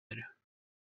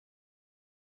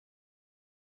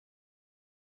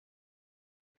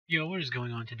Yo, what is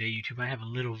going on today, YouTube? I have a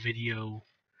little video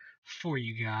for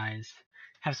you guys.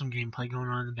 Have some gameplay going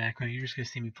on in the background. You're just going to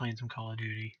see me playing some Call of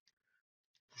Duty.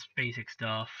 This basic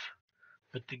stuff.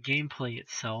 But the gameplay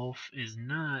itself is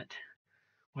not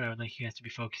what I would like you guys to be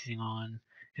focusing on,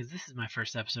 because this is my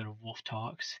first episode of Wolf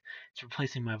Talks. It's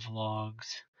replacing my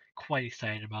vlogs. Quite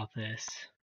excited about this.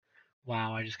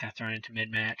 Wow, I just got thrown into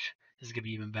mid-match. This is going to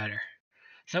be even better.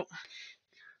 So,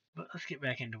 but let's get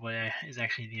back into what is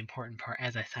actually the important part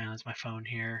as I silence my phone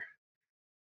here.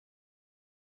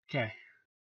 Okay,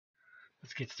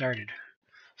 let's get started.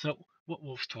 So what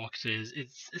Wolf Talks is,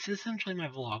 it's essentially my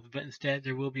vlog, but instead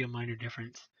there will be a minor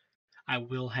difference. I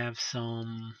will have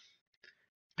some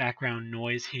background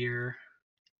noise here,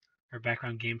 or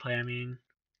background gameplay I mean,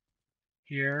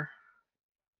 here.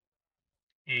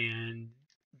 And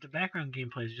the background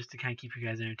gameplay is just to kind of keep you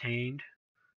guys entertained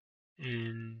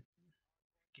and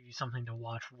give you something to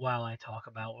watch while I talk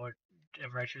about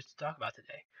whatever I choose to talk about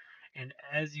today. And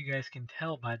as you guys can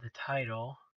tell by the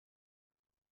title,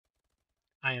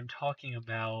 I am talking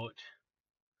about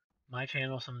my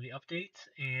channel, some of the updates,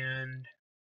 and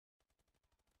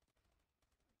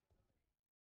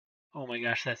oh my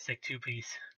gosh, that sick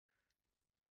two-piece.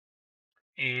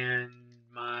 And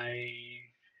my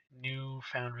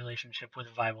newfound relationship with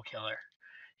Viablekiller.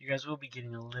 You guys will be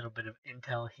getting a little bit of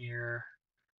intel here.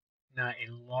 Not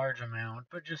a large amount,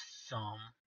 but just some.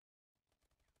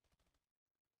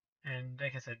 And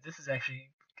like I said, this is actually,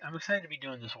 I'm excited to be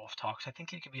doing this Wolf Talks. I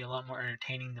think it could be a lot more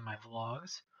entertaining than my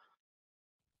vlogs.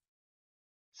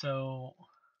 So,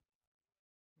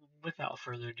 without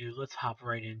further ado, let's hop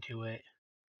right into it.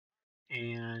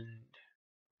 And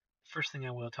first thing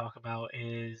I will talk about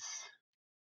is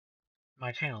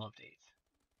my channel updates.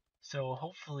 So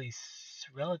hopefully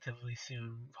relatively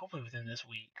soon, hopefully within this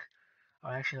week,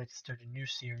 I'd actually like to start a new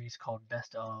series called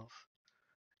Best Of.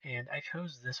 And I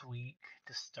chose this week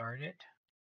to start it,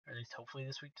 or at least hopefully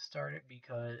this week to start it,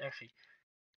 because actually,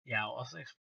 yeah,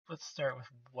 let's start with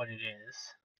what it is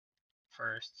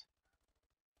first.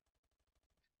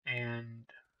 And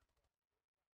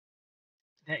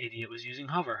that idiot was using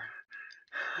hover.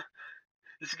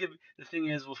 This is gonna be, the thing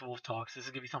is with Wolf Talks, this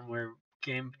is gonna be something where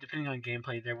depending on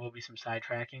gameplay, there will be some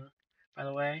sidetracking, by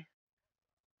the way.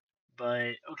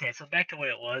 But okay, so back to what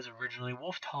it was originally.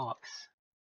 Wolf Talks.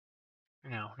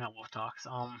 No, not Wolf Talks.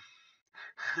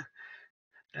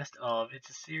 Best of. It's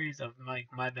a series of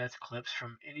my best clips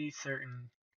from any certain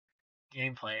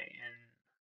gameplay, and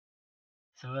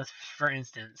so that's, for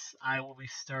instance, I will be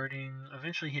starting,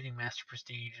 eventually hitting Master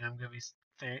Prestige, and I'm going to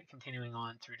be continuing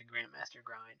on through the Grandmaster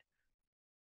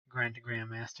grind to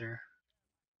Grandmaster,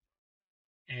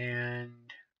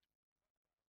 and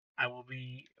I will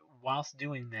be, whilst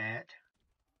doing that,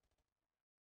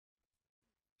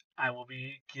 I will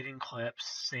be getting clips,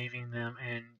 saving them,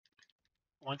 and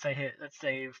once I hit, let's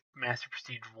say Master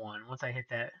Prestige 1, once I hit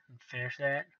that and finish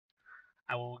that,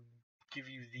 I will give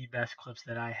you the best clips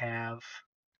that I have,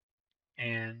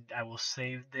 and I will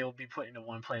save, they will be put into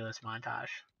one playlist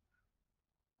montage.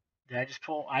 Did I just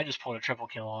pull? I just pulled a triple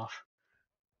kill off.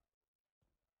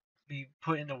 Be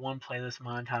put into one playlist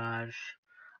montage.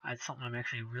 It's something I'm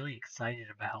actually really excited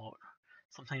about.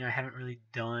 Something I haven't really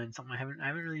done. Something I haven't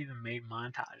really even made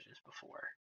montages before.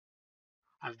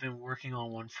 I've been working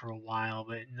on one for a while,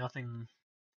 but nothing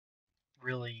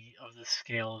really of the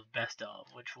scale of Best Of,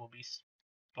 which will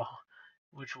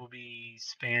be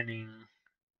spanning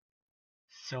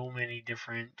so many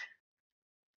different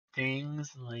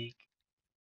things. Like,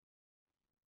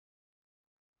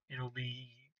 it'll be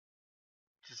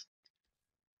just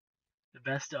the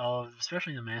best of,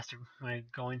 especially my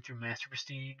going through Master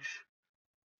Prestige,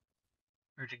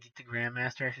 or to get the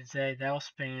Grandmaster, I should say. That'll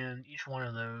span each one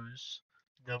of those.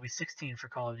 There'll be 16 for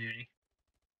Call of Duty.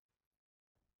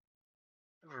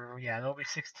 Or, yeah, there'll be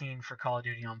 16 for Call of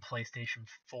Duty on PlayStation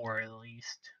 4 at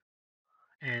least.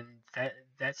 And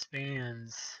that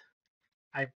spans,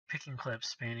 I'm picking clips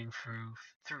spanning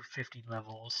through 50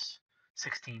 levels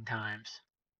 16 times.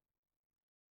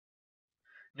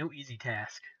 No easy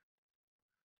task.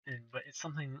 But it's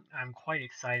something I'm quite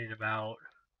excited about,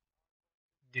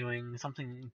 doing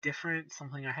something different,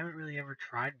 something I haven't really ever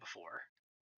tried before.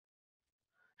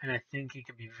 And I think it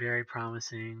could be very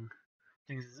promising.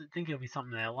 I think it'll be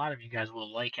something that a lot of you guys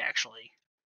will like, actually.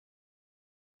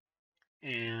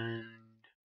 And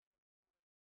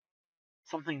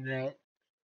something that,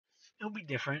 it'll be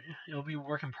different. It'll be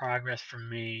work in progress for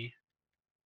me.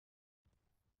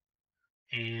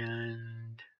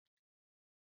 And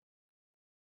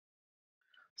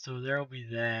so there'll be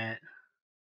that,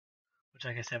 which,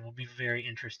 like I said, will be very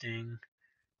interesting.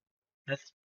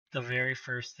 That's the very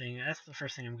first thing. That's the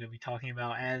first thing I'm going to be talking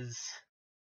about as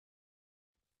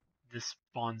this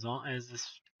spawns on, as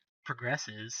this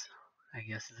progresses. I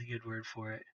guess is a good word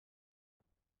for it.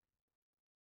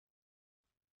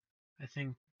 I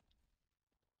think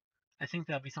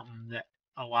that'll be something that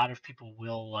a lot of people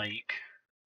will like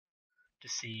to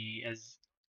see, as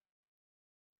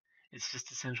it's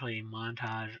just essentially a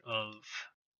montage of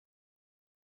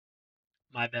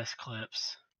my best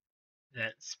clips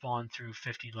that spawn through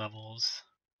 50 levels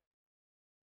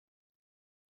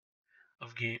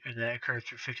of game, or that occur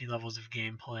through 50 levels of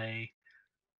gameplay.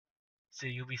 So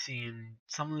you'll be seeing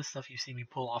some of the stuff you see me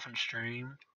pull off in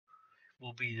stream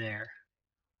will be there.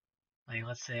 Like,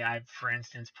 let's say I, for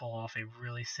instance, pull off a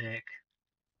really sick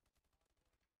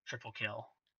triple kill.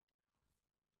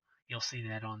 You'll see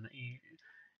that on the,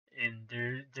 and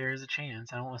there's a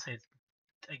chance. I don't want to say it's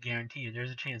a guarantee.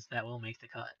 There's a chance that will make the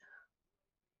cut.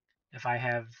 If I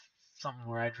have something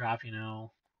where I drop,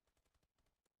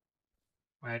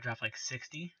 where I drop like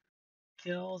 60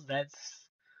 kills,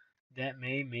 that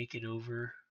may make it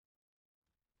over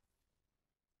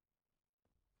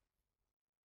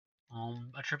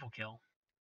a triple kill.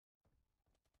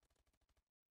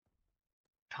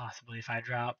 Possibly if I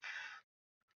drop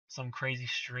some crazy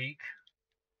streak,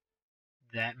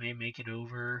 that may make it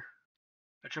over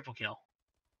a triple kill.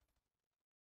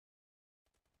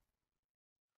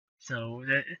 So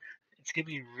it's going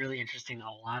to be really interesting.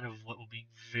 A lot of what will be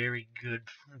very good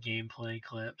gameplay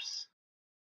clips,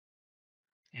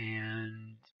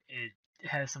 and it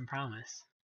has some promise.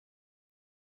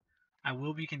 I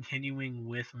will be continuing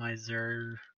with my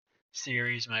Zer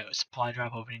series, my supply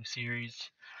drop opening series.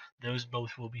 Those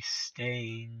both will be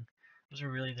staying. Those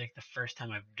are really like the first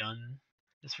time I've done.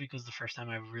 This week was the first time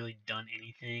I've really done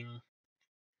anything,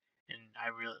 and I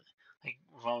really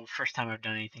first time I've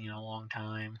done anything in a long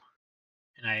time,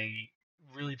 and I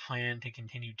really plan to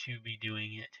continue to be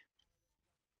doing it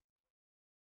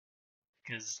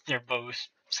because they're both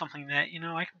something that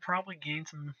I can probably gain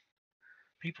some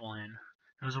people in.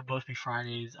 Those will both be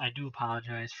Fridays. I do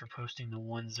apologize for posting the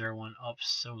 101 up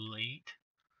so late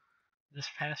this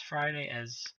past Friday,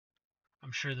 as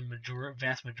I'm sure the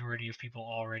vast majority of people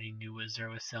already knew what Zer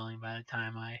was selling by the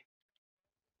time I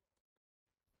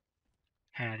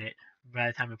had it, by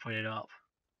the time I put it up.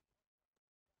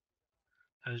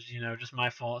 It was, just my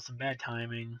fault, some bad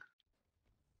timing.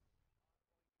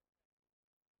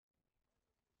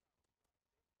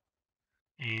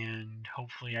 And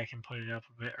hopefully I can put it up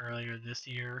a bit earlier this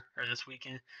year, or this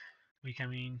weekend. I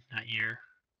mean, not year.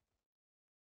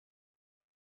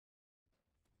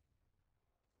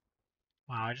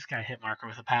 Wow, I just got a hit marker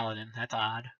with a paladin. That's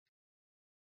odd.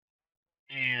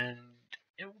 And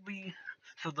it will be,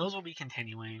 so those will be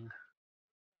continuing.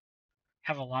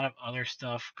 Have a lot of other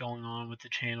stuff going on with the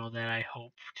channel that I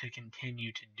hope to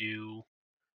continue to do.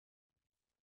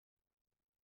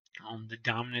 The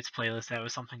dominance playlist, that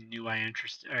was something new I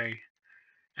introduced,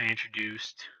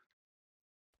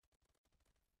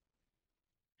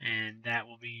 and that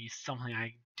will be something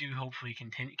I do hopefully can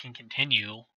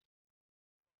continue.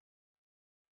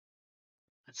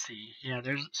 Let's see. Yeah,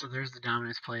 there's the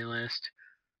dominance playlist.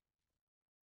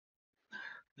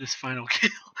 This final kill,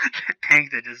 that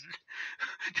tank that just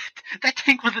that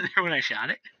tank wasn't there when I shot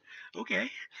it.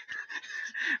 Okay,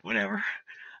 whatever.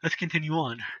 Let's continue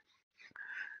on.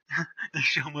 The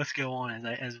show must go on,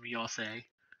 as we all say.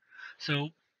 So,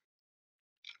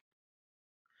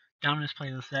 dominance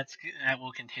playlist. That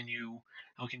will continue.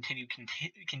 I'll continue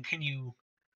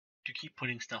to keep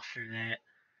putting stuff through that.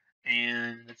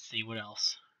 And let's see what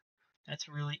else. That's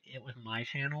really it with my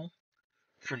channel.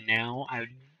 For now, I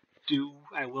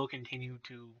will continue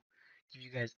to give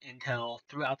you guys intel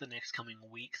throughout the next coming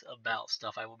weeks about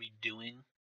stuff I will be doing.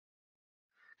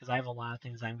 Because I have a lot of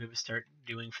things I'm going to start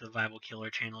doing for the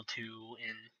Viablekiller channel too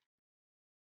in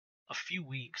a few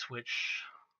weeks, which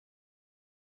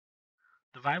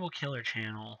the Viablekiller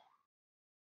channel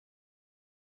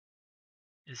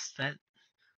is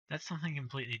that's something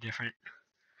completely different.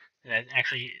 That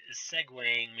actually is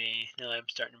segueing me, now that I'm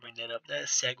starting to bring that up, that is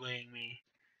segueing me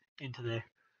into the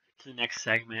next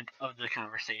segment of the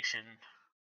conversation,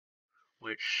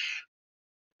 which,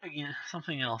 again,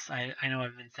 something else. I know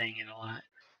I've been saying it a lot.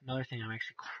 Another thing I'm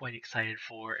actually quite excited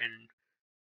for, and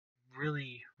we're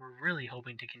really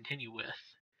hoping to continue with.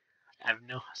 I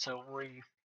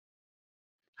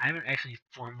haven't actually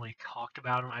formally talked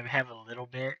about them. I have a little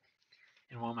bit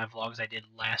in one of my vlogs I did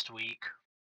last week.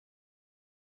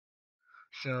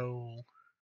 So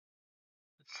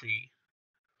let's see.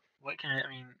 What can I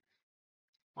mean?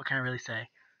 What can I really say?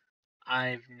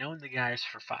 I've known the guys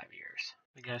for 5 years.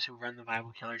 the guys who run the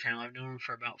Viablekiller channel. I've known them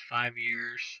for about 5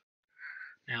 years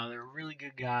now. They're really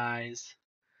good guys,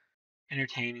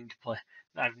 entertaining to play.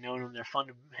 I've known them. They're fun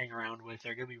to hang around with.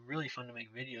 They're gonna be really fun to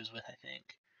make videos with, I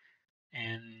think.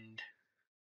 And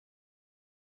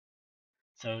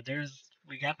so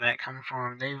we got that coming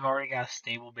from them. They've already got a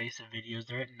stable base of videos.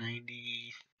 They're at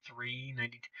 93,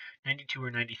 92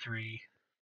 or 93.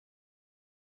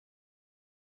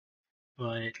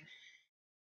 But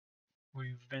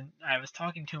I was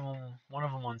talking to one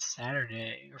of them on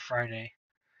Saturday or Friday,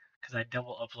 because I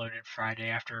double uploaded Friday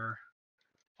after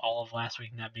all of last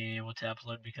week not being able to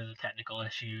upload because of technical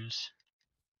issues.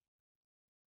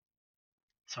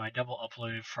 So I double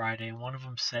uploaded Friday. One of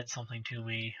them said something to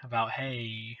me about,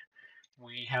 hey,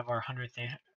 we have our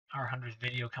 100th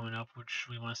video coming up, which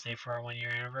we want to save for our 1 year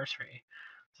anniversary.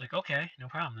 It's like, okay, no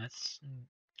problem.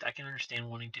 I can understand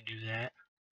wanting to do that.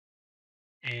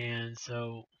 And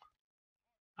so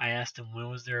I asked him when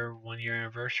was their 1 year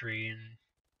anniversary, and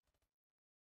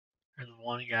or the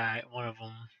one of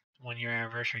them 1 year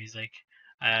anniversary. He's like,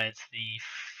 it's the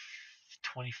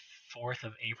 24th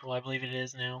of April, I believe it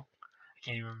is now. I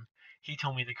can't even. He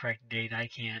told me the correct date. I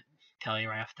can't tell you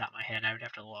right off the top of my head. I would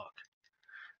have to look.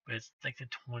 But it's like the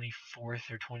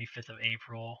 24th or 25th of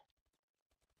April.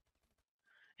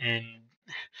 And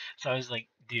so I was like,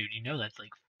 dude, you know that's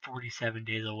like 47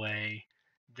 days away.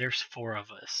 There's 4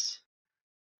 of us.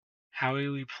 How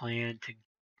do we plan to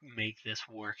make this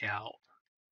work out?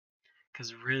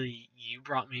 Because really,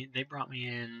 they brought me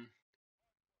in.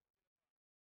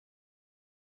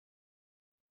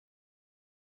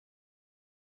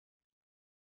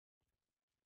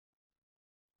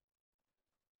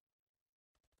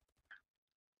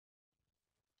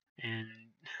 And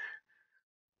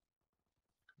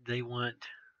they want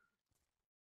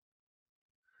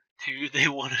they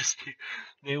want us to,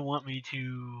 they want me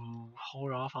to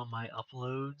hold off on my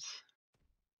uploads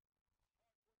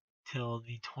till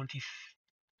the 24th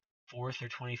or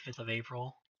 25th of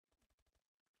April.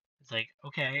 It's like,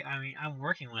 okay, I mean, I'm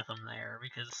working with them there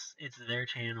because it's their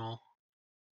channel.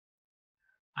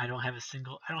 I don't have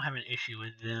an issue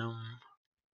with them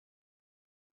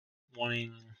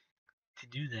wanting to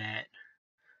do that,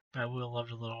 but I would have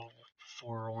loved a little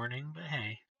forewarning, but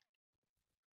hey,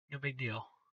 no big deal.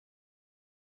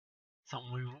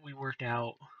 Something we worked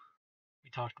out.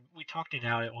 We talked it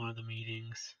out at one of the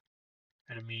meetings.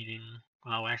 At a meeting.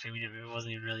 Well, actually, we didn't. It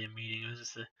wasn't even really a meeting. It was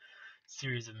just a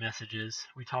series of messages.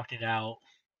 We talked it out.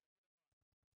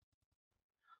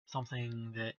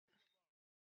 Something that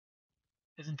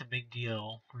isn't a big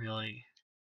deal, really.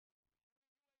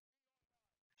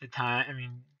 At the time, I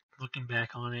mean, looking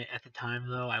back on it at the time,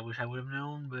 though, I wish I would have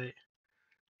known, but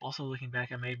also looking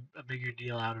back, I made a bigger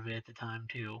deal out of it at the time,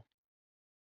 too.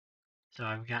 So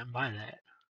I've gotten by that.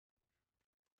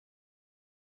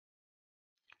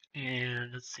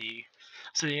 And let's see.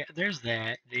 So yeah, there's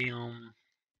that. If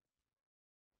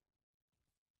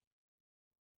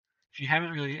you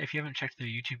haven't checked their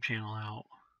YouTube channel out,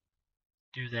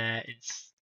 do that.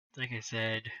 It's like I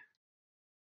said,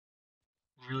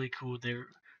 really cool.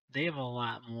 They have a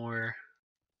lot more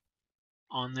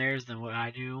on theirs than what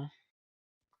I do.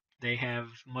 They have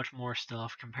much more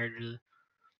stuff compared to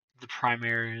the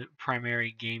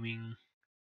primary gaming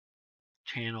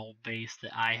channel base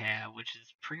that I have, which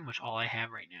is pretty much all I have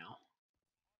right now.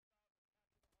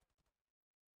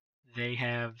 They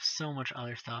have so much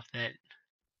other stuff that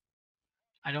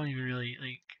I don't even really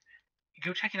like.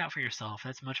 Go check it out for yourself.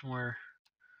 That's much more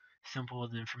simple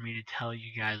than for me to tell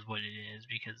you guys what it is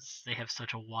because they have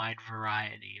such a wide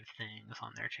variety of things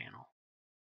on their channel.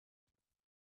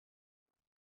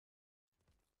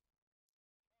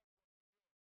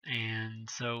 And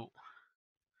so,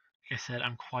 like I said,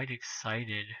 I'm quite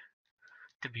excited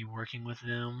to be working with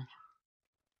them.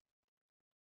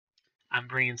 I'm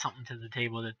bringing something to the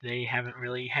table that they haven't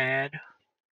really had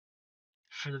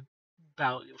for the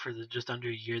just under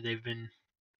a year they've been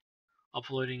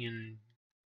uploading, and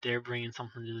they're bringing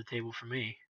something to the table for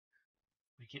me.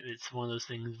 It's one of those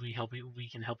things we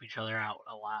can help each other out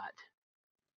a lot.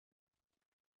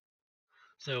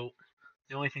 So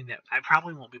the only thing that I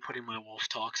probably won't be putting my Wolf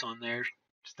Talks on their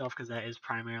stuff because that is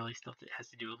primarily stuff that has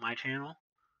to do with my channel.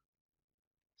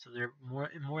 So they're more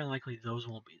than likely those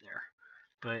won't be there.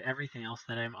 But everything else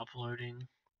that I'm uploading,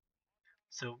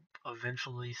 so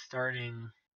eventually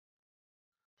starting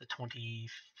the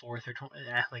 24th or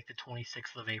like the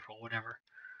 26th of April, whatever,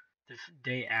 the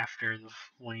day after the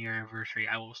 1 year anniversary,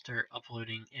 I will start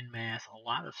uploading en masse a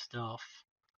lot of stuff,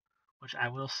 which I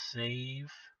will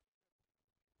save.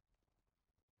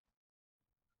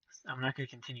 I'm not going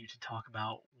to continue to talk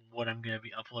about what I'm going to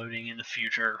be uploading in the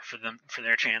future for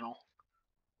their channel.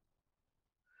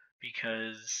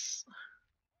 because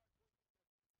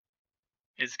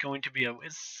it's going to be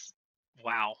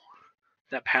wow,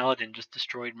 that paladin just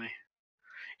destroyed me.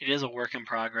 It is a work in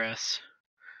progress.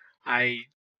 I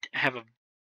have a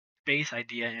base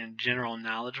idea and general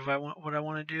knowledge of what I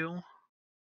want to do,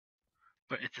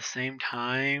 but at the same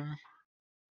time,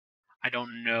 I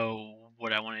don't know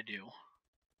what I want to do.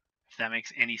 If that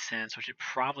makes any sense, which it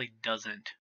probably doesn't.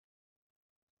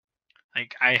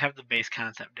 Like, I have the base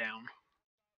concept down,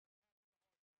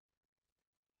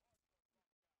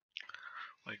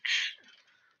 which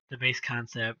the base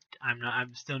concept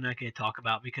I'm still not going to talk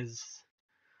about because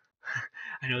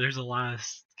I know there's a lot of,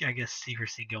 I guess,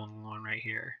 secrecy going on right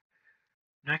here.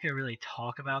 I'm not going to really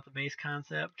talk about the base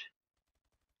concept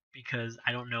because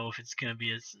I don't know if it's going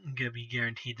to be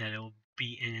guaranteed that it will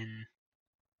be in.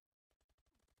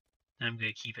 I'm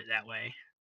going to keep it that way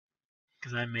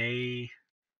because there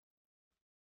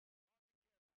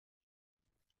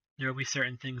will be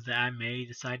certain things that I may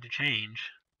decide to change.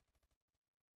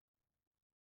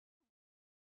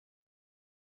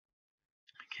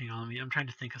 Hang on, I'm trying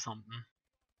to think of something.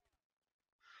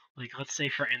 Like, let's say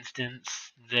for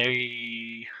instance,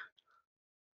 the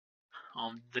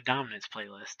dominance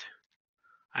playlist.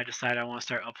 I decide I want to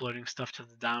start uploading stuff to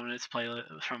the dominance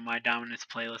playlist from my dominance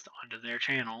playlist onto their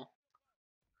channel.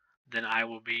 Then I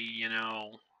will be,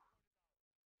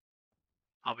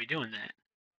 I'll be doing that.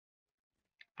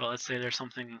 But let's say there's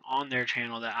something on their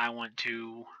channel that I want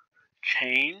to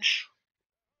change.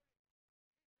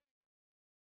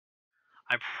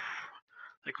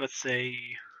 Like, let's say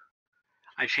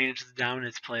I change the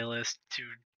dominance playlist to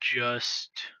just,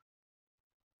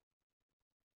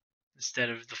 instead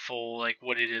of the full, like,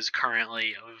 what it is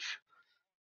currently of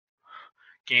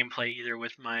gameplay, either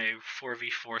with my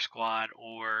 4v4 squad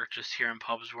or just here in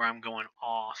pubs where I'm going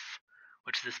off,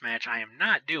 which this match I am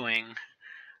not doing.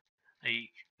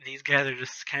 These guys are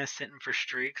just kind of sitting for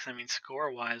streaks. I mean,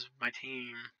 score-wise, my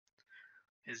team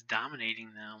is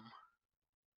dominating them.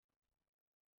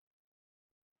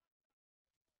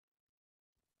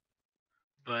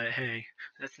 But hey,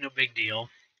 that's no big deal.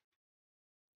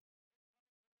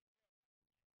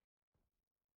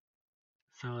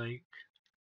 So, like,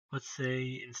 let's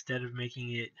say instead of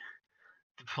making it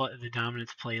the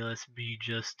dominance playlist be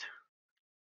just,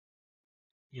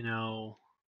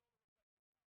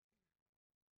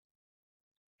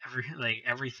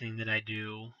 everything that I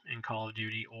do in Call of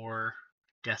Duty or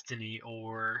Destiny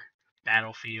or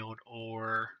Battlefield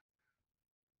or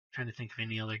trying to think of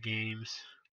any other games.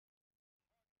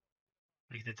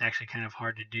 Like, that's actually kind of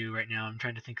hard to do right now. I'm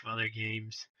trying to think of other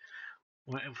games.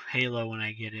 Halo when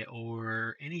I get it,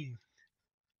 or any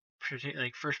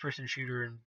like first-person shooter,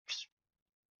 and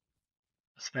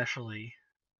especially,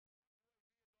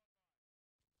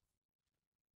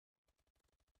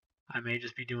 I may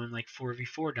just be doing like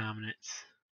 4v4 dominance,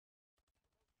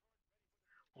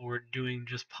 or doing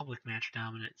just public match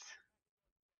dominance.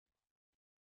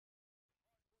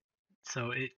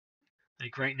 So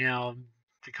like right now,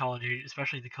 the Call of Duty,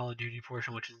 especially the Call of Duty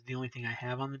portion, which is the only thing I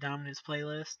have on the dominance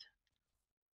playlist,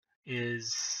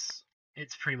 it's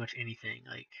pretty much anything.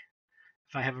 Like,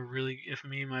 if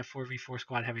me and my 4v4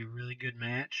 squad have a really good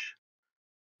match,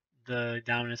 the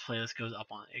dominance playlist goes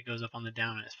up on the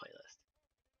dominance playlist.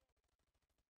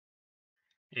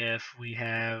 If we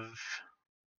have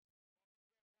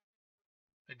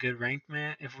a good ranked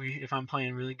match, if I'm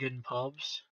playing really good in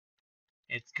pubs,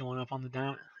 it's going on the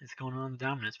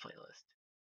dominance playlist.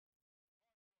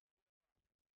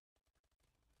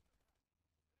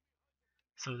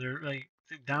 So they're like,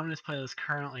 the dominance playlist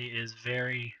currently is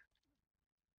very,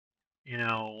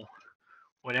 if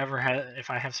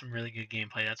I have some really good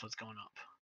gameplay, that's what's going up,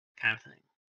 kind of thing.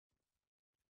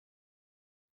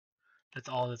 That's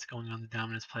all that's going on the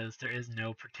dominance playlist. There is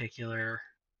no particular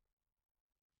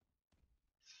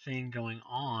thing going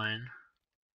on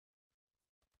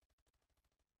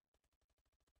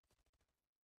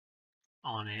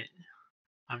it.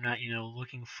 I'm not,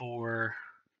 looking for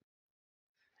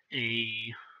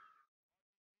a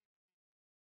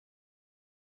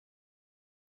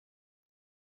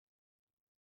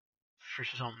for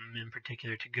something in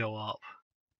particular to go up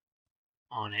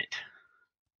on it.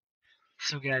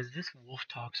 So guys, this Wolf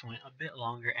Talks went a bit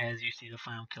longer, as you see the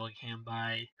final kill cam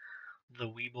by the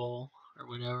Weeble or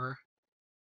whatever.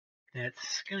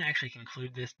 That's gonna actually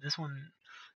conclude this. This one,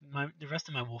 the rest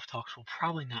of my Wolf Talks will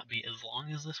probably not be as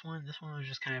long as this one. This one was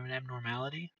just kind of an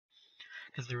abnormality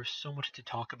because there was so much to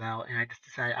talk about, and I just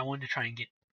decided I wanted to try and get,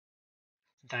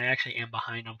 since I actually am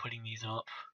behind on putting these up,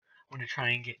 I wanted to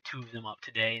try and get 2 of them up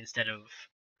today instead of,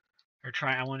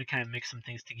 I wanted to kind of mix some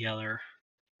things together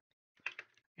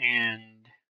and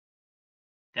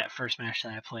that first match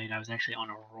that I played, I was actually on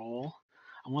a roll.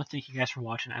 I want to thank you guys for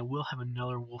watching. I will have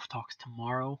another Wolf Talks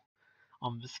tomorrow.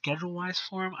 The schedule-wise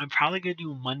for them, I'm probably gonna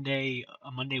do a Monday,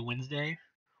 Wednesday,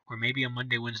 or maybe a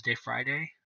Monday, Wednesday,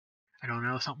 Friday. I don't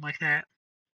know, something like that.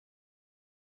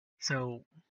 So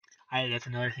that's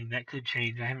another thing that could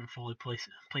change. I haven't fully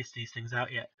placed these things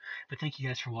out yet. But thank you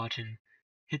guys for watching.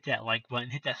 Hit that like button,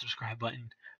 hit that subscribe button.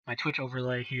 My Twitch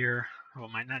overlay here, well,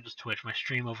 not just Twitch, my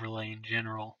stream overlay in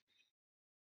general.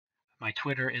 My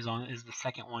Twitter is the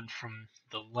second one from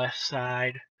the left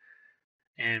side,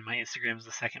 and my Instagram is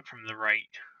the second from the right,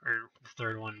 or the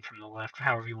third one from the left,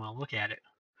 however you want to look at it.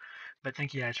 But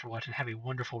thank you guys for watching. Have a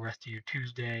wonderful rest of your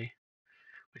Tuesday,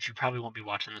 which you probably won't be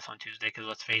watching this on Tuesday, because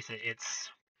let's face it, it's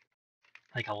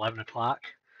like 11 o'clock.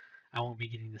 I won't be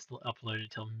getting this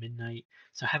uploaded till midnight.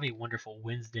 So have a wonderful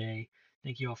Wednesday.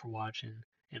 Thank you all for watching,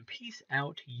 and peace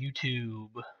out, YouTube.